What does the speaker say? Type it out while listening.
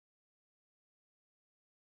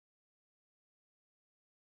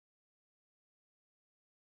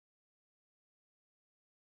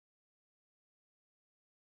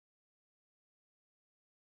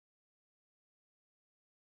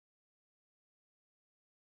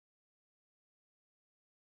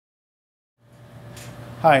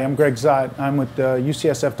Hi, I'm Greg Zott. I'm with the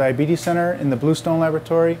UCSF Diabetes Center in the Bluestone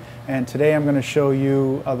Laboratory, and today I'm going to show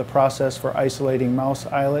you the process for isolating mouse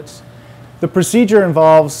islets. The procedure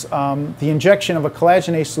involves the injection of a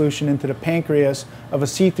collagenase solution into the pancreas of a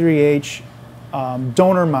C3H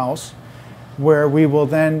donor mouse, where we will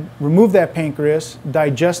then remove that pancreas,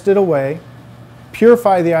 digest it away,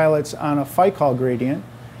 purify the islets on a phycol gradient,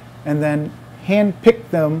 and then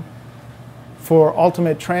hand-pick them for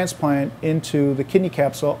ultimate transplant into the kidney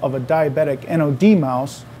capsule of a diabetic NOD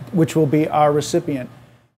mouse, which will be our recipient.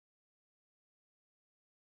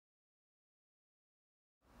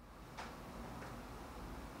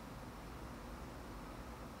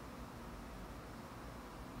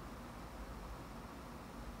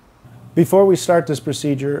 Before we start this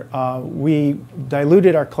procedure, we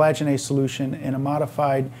diluted our collagenase solution in a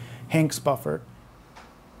modified Hanks buffer.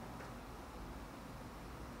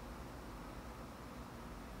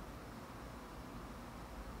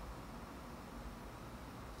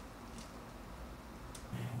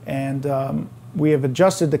 And we have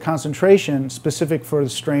adjusted the concentration specific for the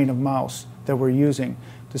strain of mouse that we're using.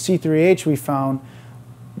 The C3H we found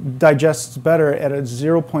digests better at a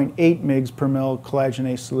 0.8 mg per ml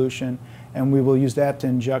collagenase solution, and we will use that to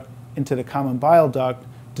inject into the common bile duct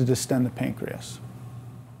to distend the pancreas.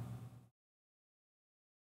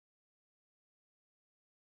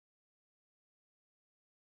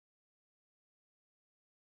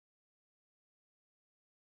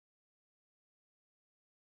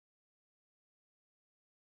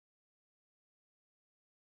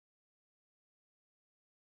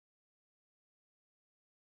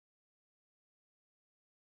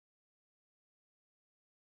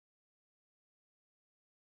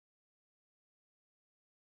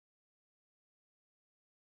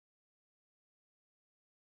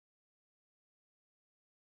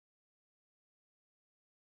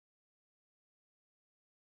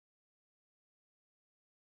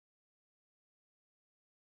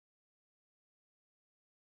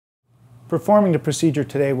 Performing the procedure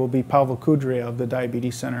today will be Pavel Kudria of the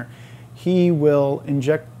Diabetes Center. He will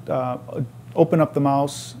inject, open up the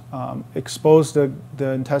mouse, expose the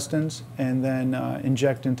intestines, and then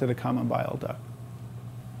inject into the common bile duct.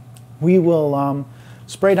 We will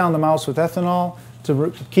spray down the mouse with ethanol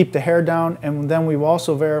to keep the hair down, and then we will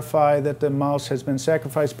also verify that the mouse has been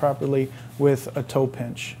sacrificed properly with a toe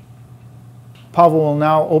pinch. Pavel will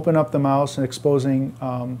now open up the mouse and exposing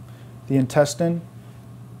the intestine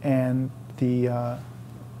and the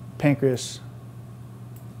pancreas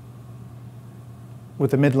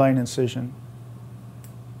with a midline incision.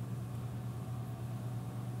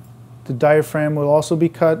 The diaphragm will also be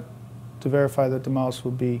cut to verify that the mouse will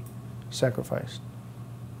be sacrificed.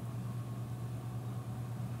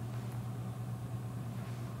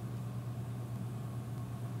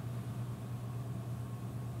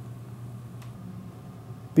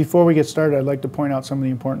 Before we get started, I'd like to point out some of the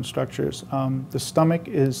important structures. The stomach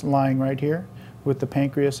is lying right here with the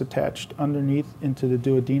pancreas attached underneath into the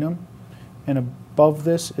duodenum. And above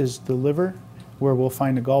this is the liver, where we'll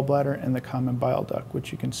find the gallbladder and the common bile duct,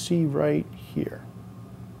 which you can see right here.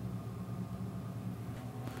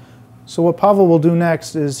 So what Pavel will do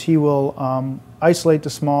next is he will isolate the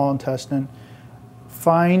small intestine,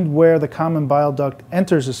 find where the common bile duct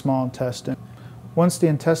enters the small intestine. Once the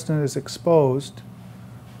intestine is exposed,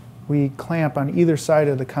 we clamp on either side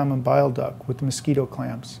of the common bile duct with mosquito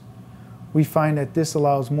clamps. We find that this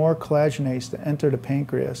allows more collagenase to enter the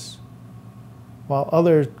pancreas, while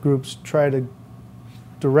other groups try to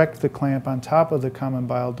direct the clamp on top of the common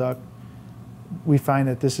bile duct. We find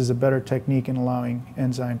that this is a better technique in allowing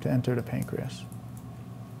enzyme to enter the pancreas.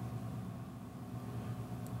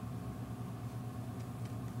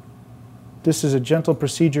 This is a gentle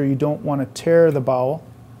procedure. You don't want to tear the bowel.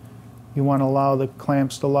 You want to allow the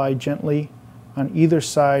clamps to lie gently on either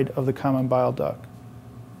side of the common bile duct.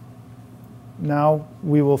 Now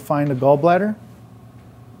we will find the gallbladder,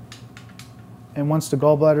 and once the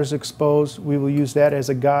gallbladder is exposed, we will use that as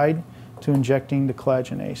a guide to injecting the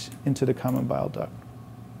collagenase into the common bile duct.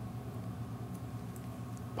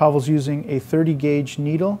 Pavel's using a 30-gauge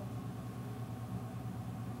needle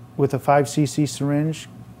with a 5 cc syringe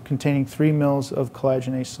containing 3 mL of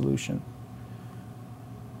collagenase solution.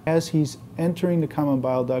 As he's entering the common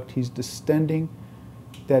bile duct, he's distending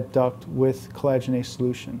that duct with collagenase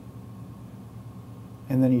solution.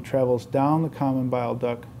 And then he travels down the common bile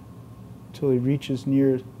duct until he reaches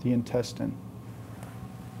near the intestine.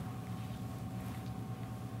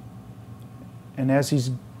 And as he's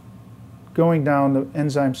going down, the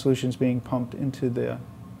enzyme solution is being pumped into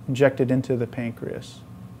injected into the pancreas.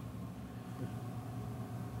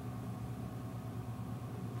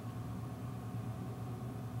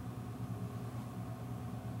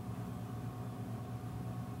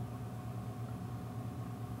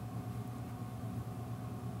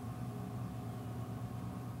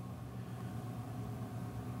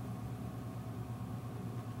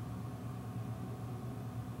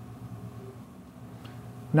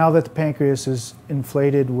 Now that the pancreas is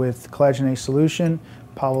inflated with collagenase solution,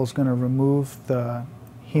 Paolo's going to remove the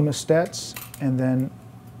hemostats and then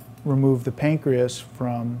remove the pancreas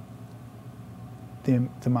from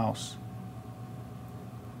the mouse,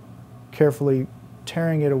 carefully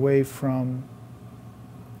tearing it away from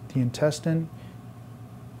the intestine.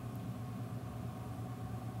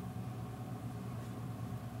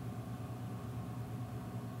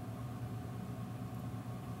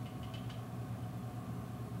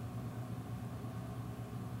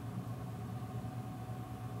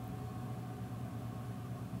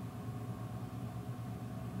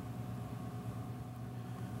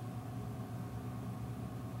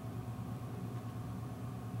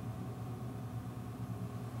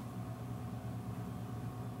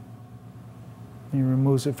 He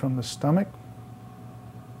removes it from the stomach.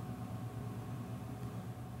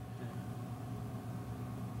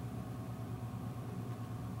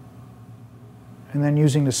 And then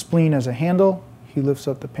using the spleen as a handle, he lifts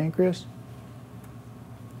up the pancreas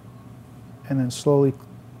and then slowly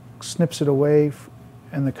snips it away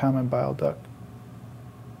in the common bile duct.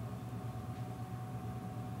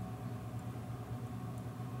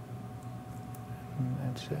 And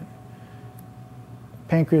that's it.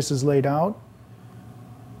 Pancreas is laid out.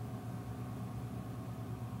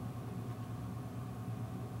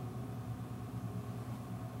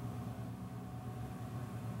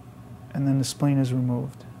 And then the spleen is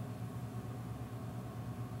removed.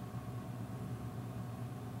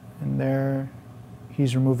 And there,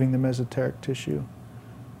 he's removing the mesenteric tissue.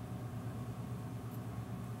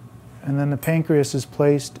 And then the pancreas is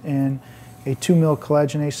placed in a 2 ml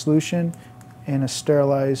collagenase solution in a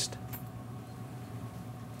sterilized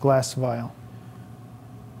glass vial.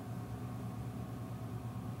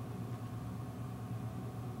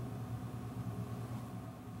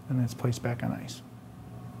 And then it's placed back on ice.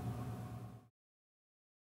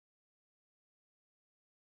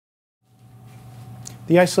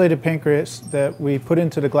 The isolated pancreas that we put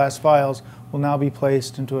into the glass vials will now be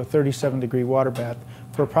placed into a 37-degree water bath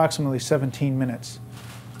for approximately 17 minutes.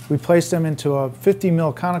 We place them into a 50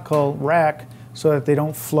 ml conical rack so that they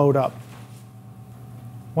don't float up.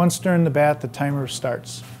 Once they're in the bath, the timer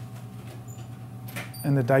starts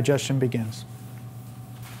and the digestion begins.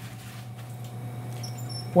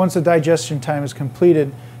 Once the digestion time is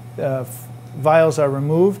completed, the vials are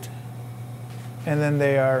removed and then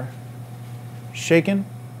they are shaken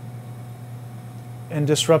and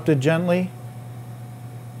disrupted gently.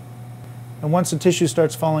 And once the tissue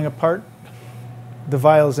starts falling apart, the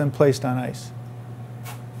vial is then placed on ice.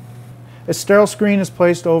 A sterile screen is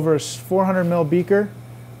placed over a 400 ml beaker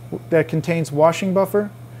that contains washing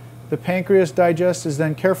buffer. The pancreas digest is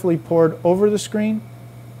then carefully poured over the screen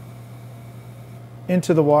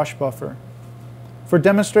into the wash buffer. For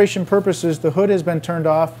demonstration purposes, the hood has been turned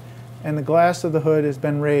off and the glass of the hood has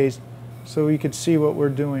been raised so you could see what we're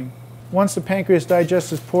doing. Once the pancreas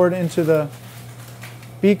digest is poured into the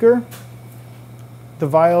beaker, the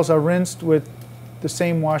vials are rinsed with the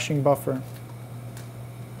same washing buffer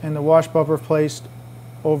and the wash buffer placed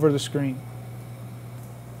over the screen.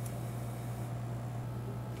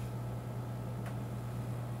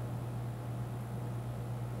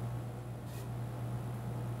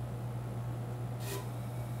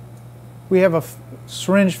 We have a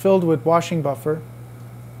syringe filled with washing buffer.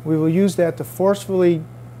 We will use that to forcefully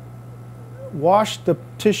wash the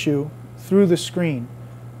tissue through the screen.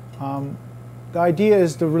 The idea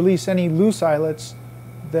is to release any loose islets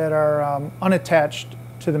that are unattached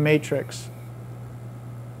to the matrix,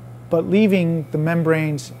 but leaving the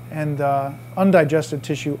membranes and the undigested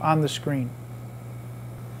tissue on the screen.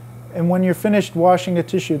 And when you're finished washing the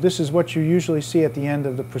tissue, this is what you usually see at the end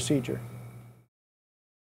of the procedure.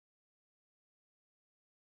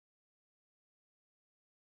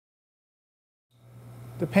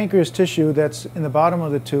 The pancreas tissue that's in the bottom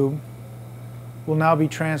of the tube will now be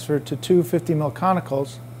transferred to 2 50 ml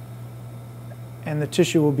conicals and the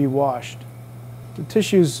tissue will be washed. The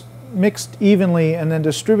tissue's mixed evenly and then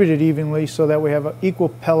distributed evenly so that we have an equal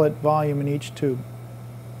pellet volume in each tube.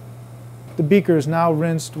 The beaker is now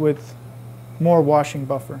rinsed with more washing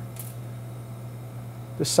buffer.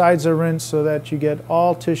 The sides are rinsed so that you get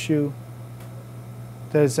all tissue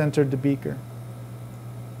that has entered the beaker.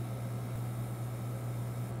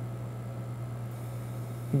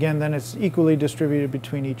 Again, then it's equally distributed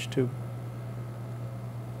between each tube.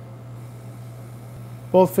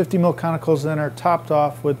 Both 50 ml conicals then are topped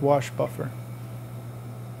off with wash buffer.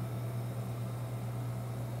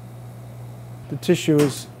 The tissue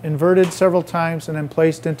is inverted several times and then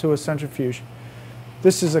placed into a centrifuge.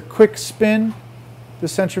 This is a quick spin. The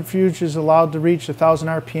centrifuge is allowed to reach 1,000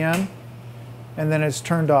 RPM and then it's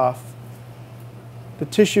turned off. The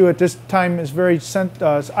tissue at this time is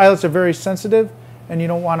islets are very sensitive, and you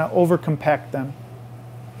don't want to overcompact them.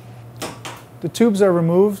 The tubes are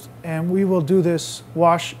removed, and we will do this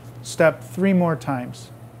wash step 3 more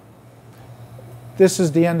times. This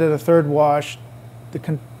is the end of the third wash. The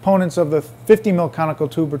components of the 50 ml conical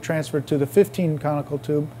tube are transferred to the 15 conical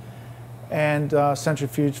tube and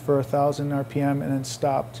centrifuged for 1,000 RPM and then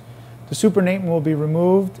stopped. The supernatant will be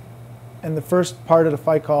removed, and the first part of the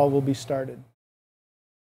phycol will be started.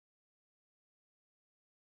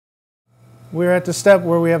 We're at the step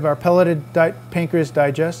where we have our pelleted pancreas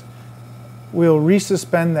digest. We'll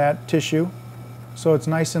resuspend that tissue so it's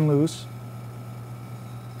nice and loose.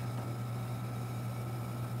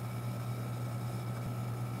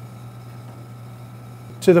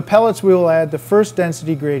 To the pellets, we will add the first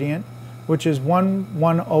density gradient, which is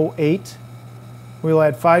 1,108. We'll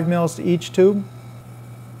add 5 mils to each tube.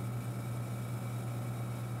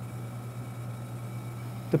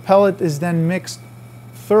 The pellet is then mixed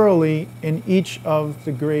thoroughly in each of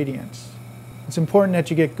the gradients. It's important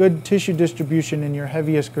that you get good tissue distribution in your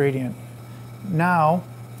heaviest gradient. Now,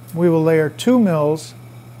 we will layer 2 mils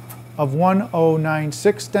of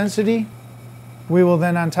 1096 density. We will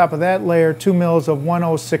then, on top of that, layer 2 mils of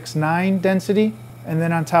 1069 density, and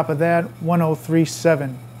then on top of that,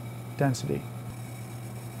 1037 density.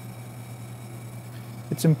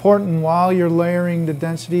 It's important while you're layering the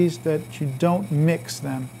densities that you don't mix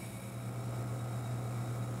them.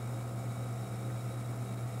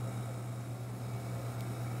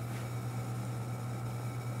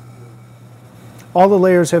 All the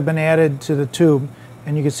layers have been added to the tube,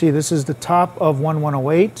 and you can see this is the top of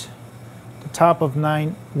 1108, the top of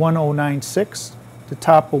 1096, the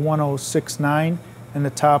top of 1069, and the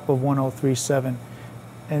top of 1037.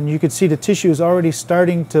 And you can see the tissue is already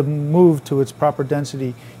starting to move to its proper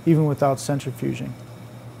density, even without centrifuging.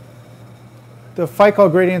 The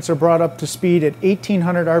phycol gradients are brought up to speed at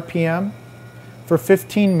 1800 RPM for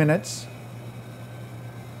 15 minutes.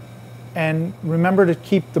 And remember to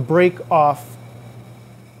keep the brake off.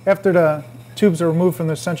 After the tubes are removed from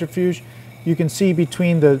the centrifuge, you can see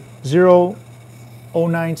between the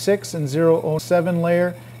 0,096 and 0,007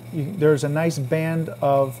 layer, there's a nice band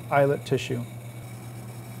of islet tissue.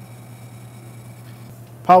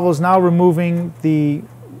 Pavel is now removing the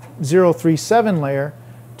 0,37 layer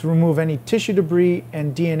to remove any tissue debris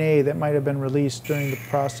and DNA that might have been released during the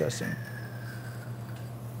processing.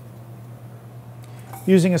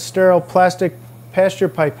 Using a sterile plastic pasture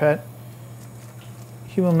pipette,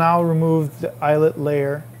 he will now remove the islet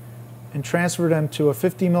layer and transfer them to a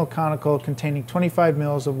 50 ml conical containing 25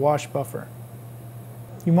 mils of wash buffer.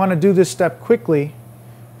 You want to do this step quickly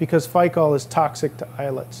because phycol is toxic to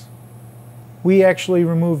islets. We actually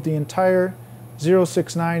removed the entire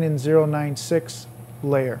 069 and 096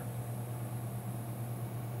 layer.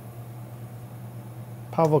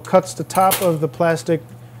 Pavel cuts the top of the plastic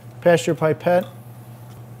pasture pipette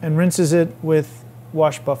and rinses it with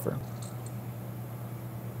wash buffer.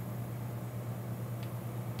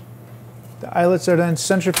 The islets are then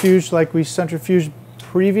centrifuged like we centrifuged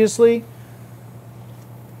previously.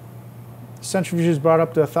 The centrifuge is brought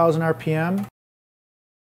up to 1,000 RPM,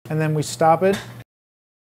 and then we stop it.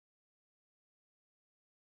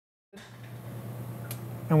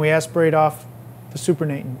 And we aspirate off the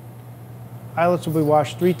supernatant. Islets will be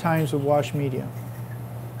washed 3 times with wash media.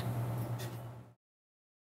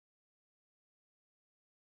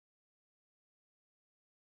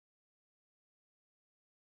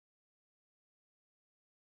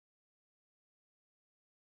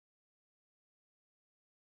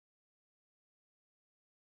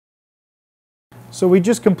 So we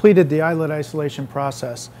just completed the islet isolation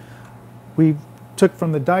process. We took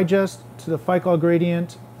from the digest to the phycol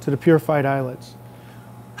gradient to the purified islets.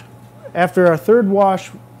 After our third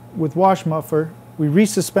wash with wash buffer, we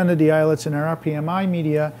resuspended the islets in our RPMI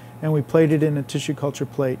media and we plated in a tissue culture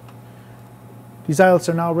plate. These islets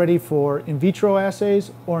are now ready for in vitro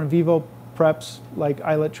assays or in vivo preps like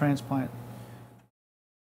islet transplant.